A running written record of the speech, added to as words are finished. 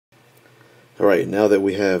Alright, now that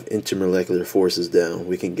we have intermolecular forces down,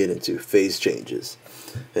 we can get into phase changes.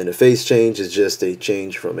 And a phase change is just a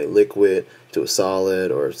change from a liquid to a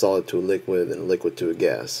solid, or a solid to a liquid, and a liquid to a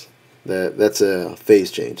gas. That's a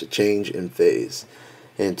phase change, a change in phase.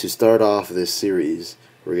 And to start off this series,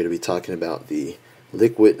 we're going to be talking about the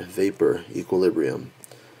liquid-vapor equilibrium.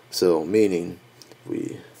 So, meaning,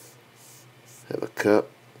 we have a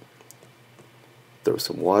cup, throw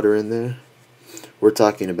some water in there. We're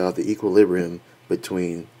talking about the equilibrium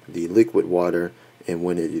between the liquid water and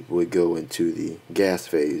when it would go into the gas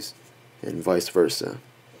phase, and vice versa.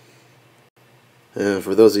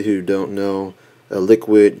 For those of you who don't know, a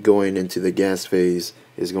liquid going into the gas phase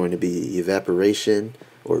is going to be evaporation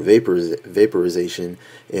or vaporization,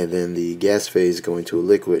 and then the gas phase going to a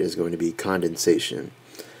liquid is going to be condensation.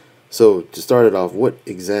 So to start it off, what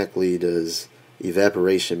exactly does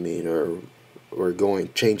evaporation mean, or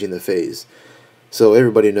changing the phase? So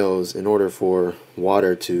everybody knows in order for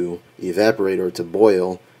water to evaporate or to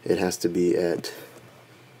boil, it has to be at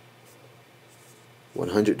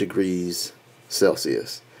 100 degrees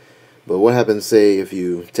Celsius. But what happens, say, if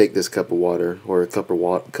you take this cup of water, or a cup of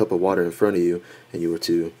water in front of you, and you were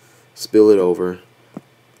to spill it over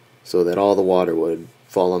so that all the water would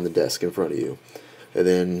fall on the desk in front of you. And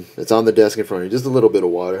then it's on the desk in front of you, just a little bit of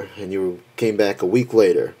water, and you came back a week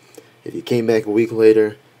later. If you came back a week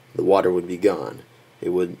later, the water would be gone. It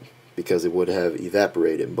would, because it would have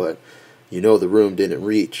evaporated, but you know the room didn't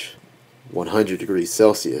reach 100 degrees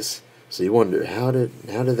Celsius. So you wonder, how did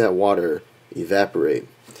that water evaporate?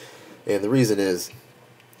 And the reason is,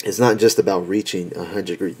 it's not just about reaching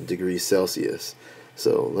 100 degrees Celsius.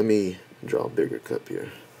 So let me draw a bigger cup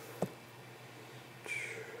here.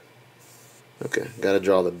 Okay, gotta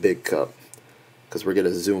draw the big cup, because we're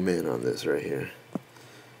gonna zoom in on this right here.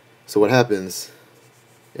 So what happens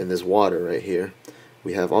in this water right here,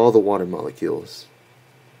 we have all the water molecules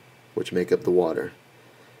which make up the water.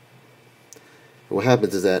 And what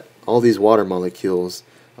happens is that all these water molecules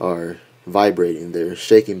are vibrating, they're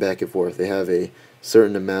shaking back and forth, they have a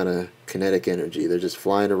certain amount of kinetic energy, they're just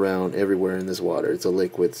flying around everywhere in this water. It's a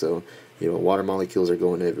liquid, so water molecules are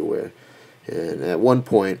going everywhere. And at one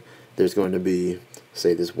point there's going to be,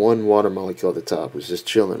 say, this one water molecule at the top was just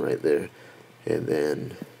chilling right there, and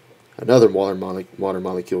then another water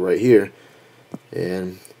molecule right here,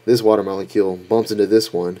 and this water molecule bumps into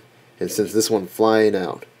this one and sends this one flying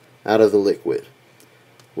out of the liquid.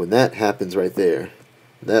 When that happens right there,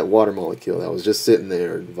 that water molecule that was just sitting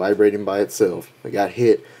there vibrating by itself, it got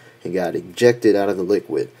hit and got ejected out of the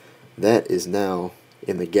liquid. That is now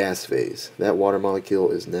in the gas phase. That water molecule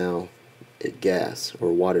is now a gas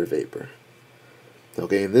or water vapor.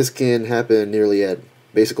 Okay, and this can happen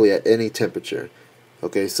basically at any temperature.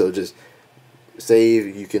 Okay, so just say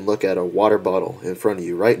you can look at a water bottle in front of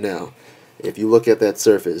you right now. If you look at that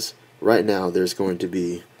surface right now, there's going to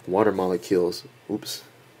be water molecules. Oops,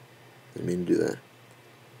 didn't mean to do that.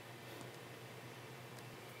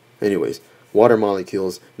 Anyways, water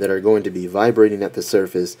molecules that are going to be vibrating at the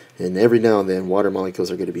surface, and every now and then water molecules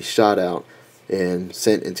are going to be shot out and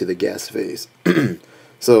sent into the gas phase.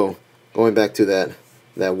 So going back to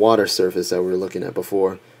that water surface that we were looking at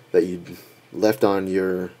before, that you left on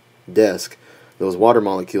your desk, those water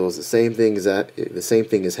molecules, the same thing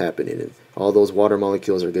is happening, and all those water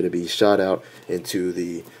molecules are going to be shot out into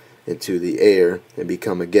the air and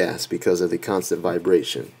become a gas because of the constant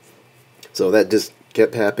vibration. So that just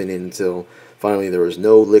kept happening until finally there was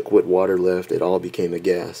no liquid water left. It all became a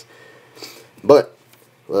gas. But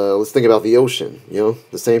let's think about the ocean.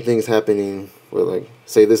 The same thing is happening. Well, like,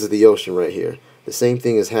 say this is the ocean right here. The same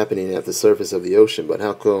thing is happening at the surface of the ocean, but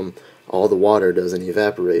how come all the water doesn't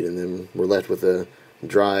evaporate, and then we're left with a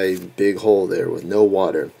dry big hole there with no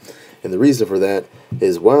water? And the reason for that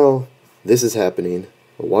is, while this is happening,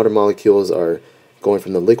 the water molecules are going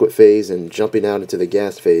from the liquid phase and jumping out into the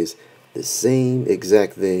gas phase. The same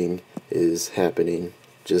exact thing is happening,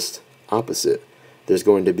 just opposite. There's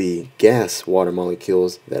going to be gas water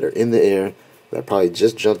molecules that are in the air that probably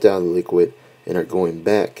just jumped out of the liquid and are going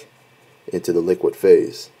back into the liquid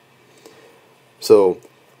phase. So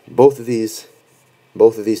both of these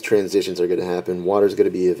transitions are going to happen. Water is going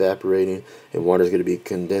to be evaporating and water is going to be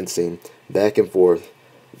condensing back and forth,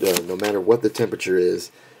 no matter what the temperature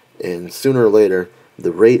is. And sooner or later,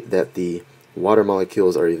 the rate that the water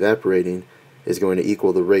molecules are evaporating is going to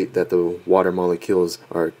equal the rate that the water molecules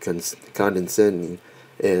are condensing.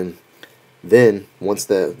 And then once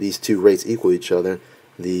these two rates equal each other,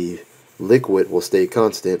 the liquid will stay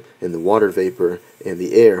constant and the water vapor and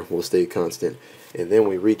the air will stay constant. And then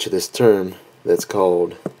we reach this term that's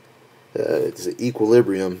called it's an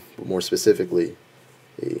equilibrium, but more specifically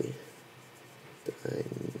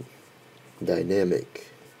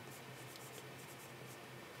dynamic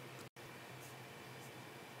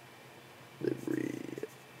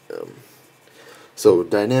equilibrium. So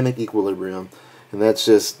dynamic equilibrium, and that's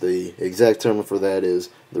just the exact term for that is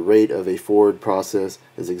the rate of a forward process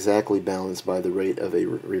is exactly balanced by the rate of a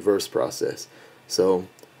reverse process. So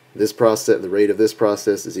this process, the rate of this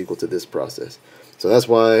process is equal to this process. So that's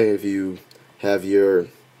why if you have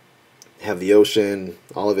the ocean,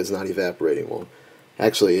 all of it's not evaporating. Well,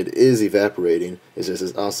 actually it is evaporating. It's just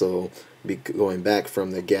it's also going back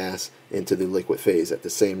from the gas into the liquid phase at the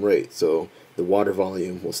same rate. So the water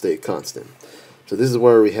volume will stay constant. So this is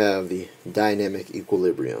where we have the dynamic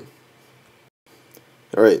equilibrium.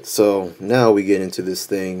 Alright, so now we get into this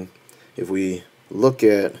thing. If we look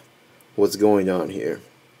at what's going on here,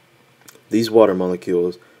 these water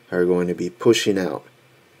molecules are going to be pushing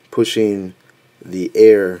the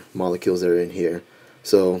air molecules that are in here.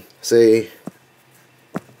 So say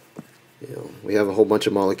we have a whole bunch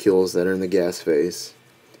of molecules that are in the gas phase,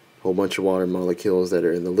 a whole bunch of water molecules that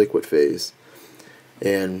are in the liquid phase,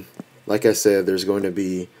 and like I said, there's going to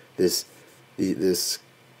be this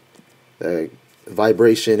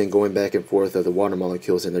vibration and going back and forth of the water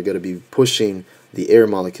molecules, and they're going to be pushing the air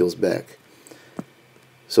molecules back.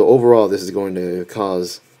 So overall, this is going to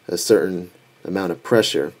cause a certain amount of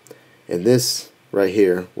pressure, and this right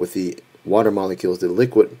here with the water molecules, the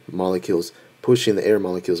liquid molecules pushing the air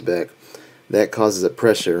molecules back, that causes a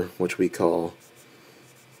pressure which we call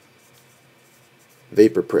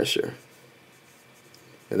vapor pressure.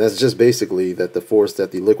 And that's just basically that the force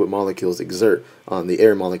that the liquid molecules exert on the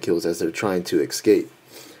air molecules as they're trying to escape.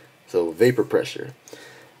 So vapor pressure.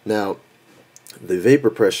 Now, the vapor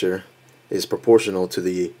pressure is proportional to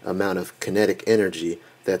the amount of kinetic energy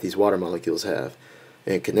that these water molecules have.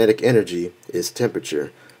 And kinetic energy is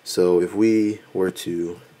temperature. So if we were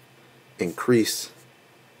to increase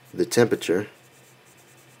the temperature,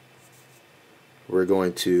 we're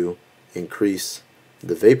going to increase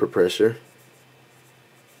the vapor pressure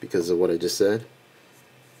because of what I just said.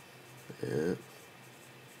 Yeah.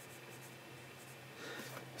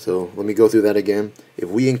 So let me go through that again. If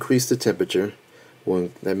we increase the temperature,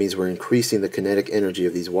 that means we're increasing the kinetic energy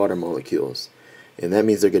of these water molecules, and that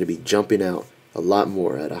means they're going to be jumping out a lot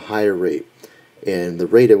more at a higher rate, and the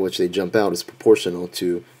rate at which they jump out is proportional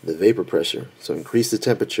to the vapor pressure. So increase the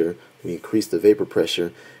temperature, we increase the vapor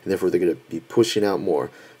pressure, and therefore they're going to be pushing out more.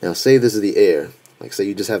 Now say this is the air, like say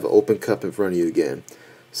you just have an open cup in front of you again.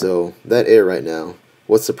 So that air right now,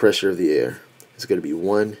 what's the pressure of the air? It's going to be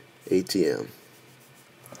 1 atm.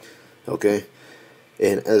 Okay?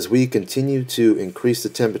 And as we continue to increase the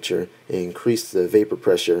temperature and increase the vapor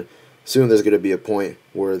pressure, soon there's going to be a point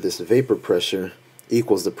where this vapor pressure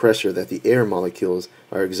equals the pressure that the air molecules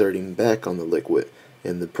are exerting back on the liquid.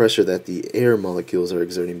 And the pressure that the air molecules are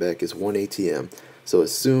exerting back is 1 atm. So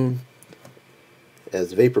as soon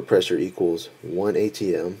as vapor pressure equals 1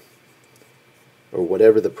 atm, or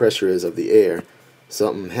whatever the pressure is of the air,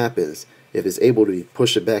 something happens. If it's able to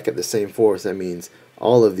push it back at the same force, that means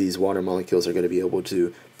all of these water molecules are going to be able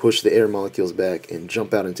to push the air molecules back and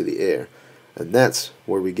jump out into the air. And that's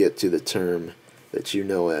where we get to the term that you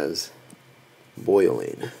know as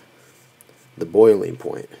boiling. The boiling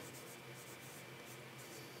point.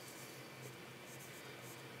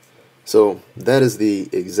 So that is the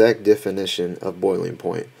exact definition of boiling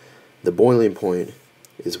point. The boiling point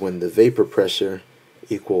is when the vapor pressure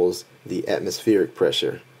equals the atmospheric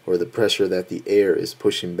pressure, or the pressure that the air is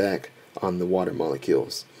pushing back on the water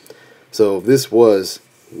molecules. So if this was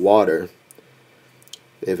water,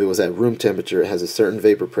 if it was at room temperature, it has a certain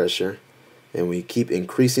vapor pressure, and we keep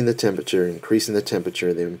increasing the temperature, and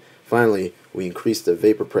then finally we increase the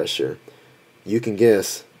vapor pressure. You can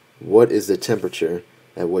guess what is the temperature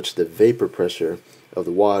at which the vapor pressure of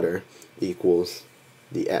the water equals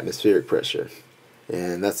the atmospheric pressure.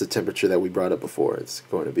 And that's the temperature that we brought up before. It's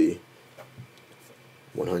going to be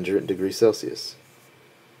 100 degrees Celsius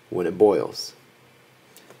when it boils.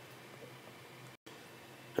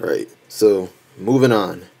 Alright, so moving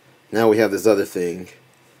on. Now we have this other thing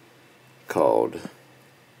called,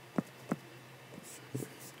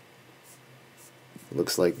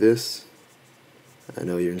 looks like this. I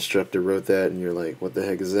know your instructor wrote that and you're like, what the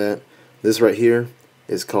heck is that? This right here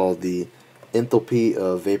is called the enthalpy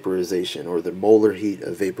of vaporization, or the molar heat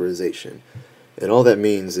of vaporization. And all that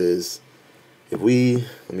means is, if we,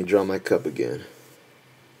 let me draw my cup again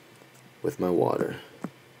with my water.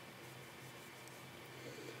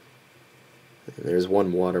 And there's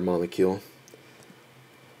one water molecule.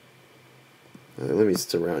 Let me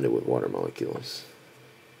surround it with water molecules.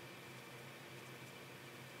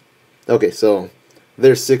 Okay, so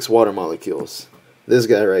there's 6 water molecules. This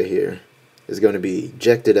guy right here is going to be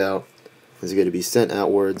ejected out, is going to be sent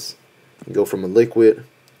outwards, and go from a liquid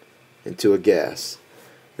into a gas.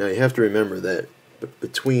 Now you have to remember that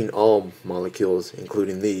between all molecules,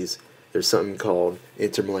 including these, there's something called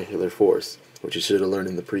intermolecular force, which you should have learned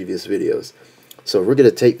in the previous videos. So if we're going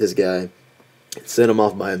to take this guy and send him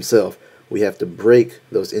off by himself, we have to break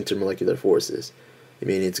those intermolecular forces. I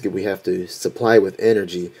mean, we have to supply with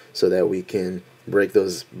energy so that we can break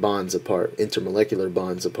those bonds apart, intermolecular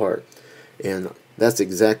bonds apart. And that's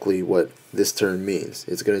exactly what this term means.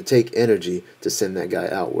 It's going to take energy to send that guy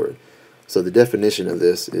outward. So the definition of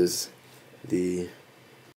this is the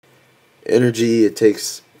energy it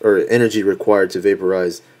takes, or energy required to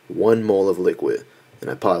vaporize 1 mole of liquid. And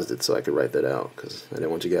I paused it so I could write that out because I didn't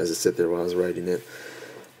want you guys to sit there while I was writing it.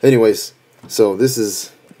 Anyways, so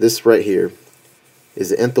this right here is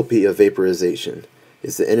the enthalpy of vaporization.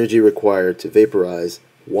 It's the energy required to vaporize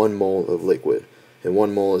 1 mole of liquid. And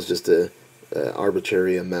 1 mole is just a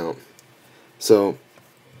arbitrary amount. So,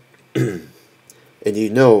 and you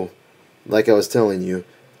know, like I was telling you,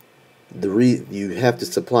 you have to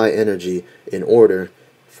supply energy in order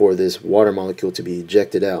for this water molecule to be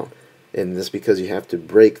ejected out. And that's because you have to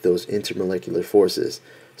break those intermolecular forces.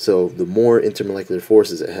 So the more intermolecular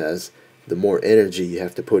forces it has, the more energy you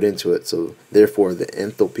have to put into it. So therefore the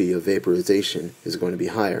enthalpy of vaporization is going to be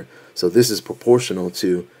higher. So this is proportional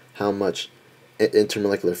to how much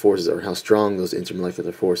intermolecular forces, or how strong those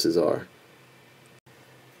intermolecular forces are.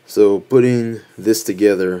 So putting this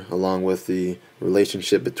together along with the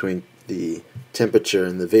relationship between the temperature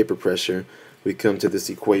and the vapor pressure, we come to this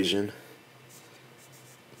equation.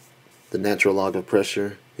 The natural log of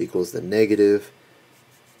pressure equals the negative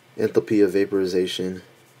enthalpy of vaporization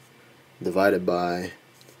divided by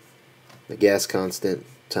the gas constant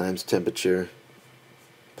times temperature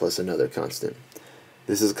plus another constant.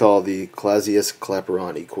 This is called the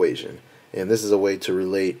Clausius-Clapeyron equation, and this is a way to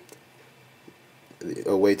relate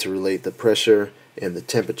the pressure and the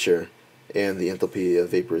temperature and the enthalpy of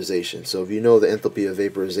vaporization. So if you know the enthalpy of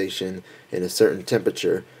vaporization in a certain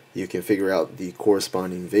temperature, you can figure out the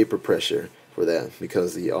corresponding vapor pressure for that,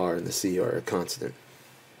 because the R and the C are a constant.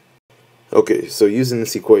 Okay, so using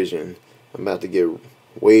this equation, I'm about to get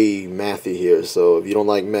way mathy here, so if you don't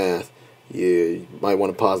like math, you might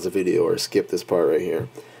want to pause the video or skip this part right here.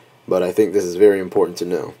 But I think this is very important to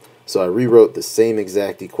know. So I rewrote the same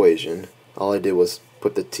exact equation. All I did was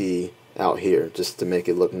put the T out here just to make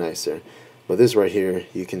it look nicer. But this right here,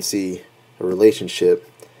 you can see a relationship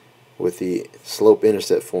with the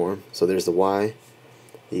slope-intercept form. So there's the y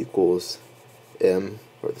equals m,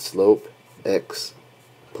 or the slope, x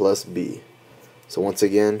plus b. So once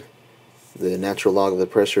again, the natural log of the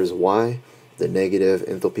pressure is y, the negative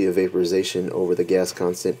enthalpy of vaporization over the gas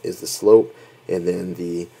constant is the slope, and then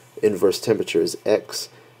the inverse temperature is x,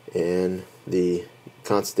 and the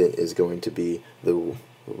constant is going to be the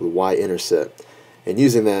y-intercept. And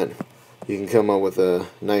using that, you can come up with a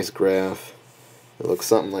nice graph. It looks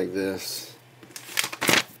something like this.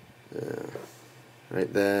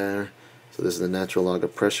 Right there. So this is the natural log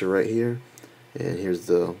of pressure right here. And here's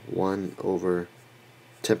the 1 over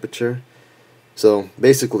temperature. So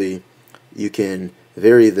basically, you can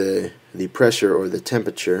vary the pressure or the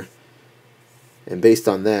temperature, and based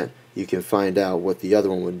on that, you can find out what the other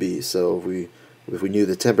one would be. So if we knew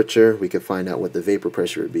the temperature, we could find out what the vapor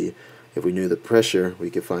pressure would be. If we knew the pressure, we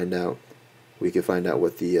could find out what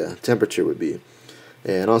the temperature would be.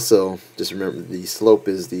 And also, just remember, the slope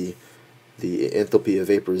is the enthalpy of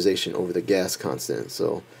vaporization over the gas constant.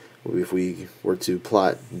 So if we were to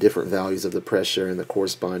plot different values of the pressure and the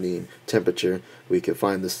corresponding temperature, we could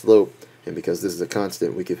find the slope, and because this is a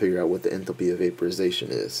constant, we can figure out what the enthalpy of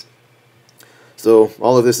vaporization is. So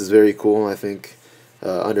all of this is very cool. I think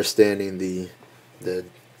understanding the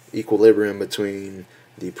equilibrium between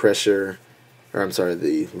the pressure, or I'm sorry,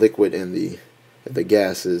 the liquid and the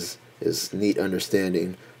gas is neat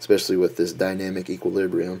understanding, especially with this dynamic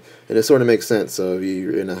equilibrium. And it sort of makes sense. So if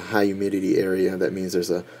you're in a high humidity area, that means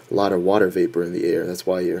there's a lot of water vapor in the air. That's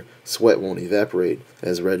why your sweat won't evaporate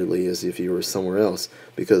as readily as if you were somewhere else,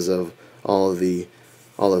 because of all of the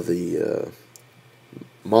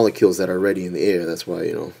molecules that are already in the air. That's why,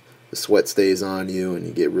 you know, the sweat stays on you and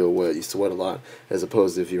you get real wet. You sweat a lot, as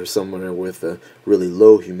opposed to if you're somewhere with a really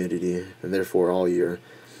low humidity, and therefore all your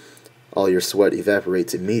sweat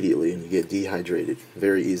evaporates immediately and you get dehydrated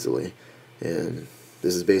very easily. And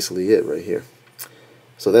this is basically it right here.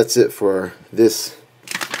 So that's it for this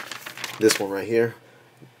one right here.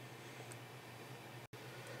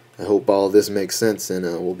 I hope all this makes sense, and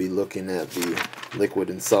we'll be looking at the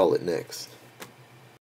liquid and solid next.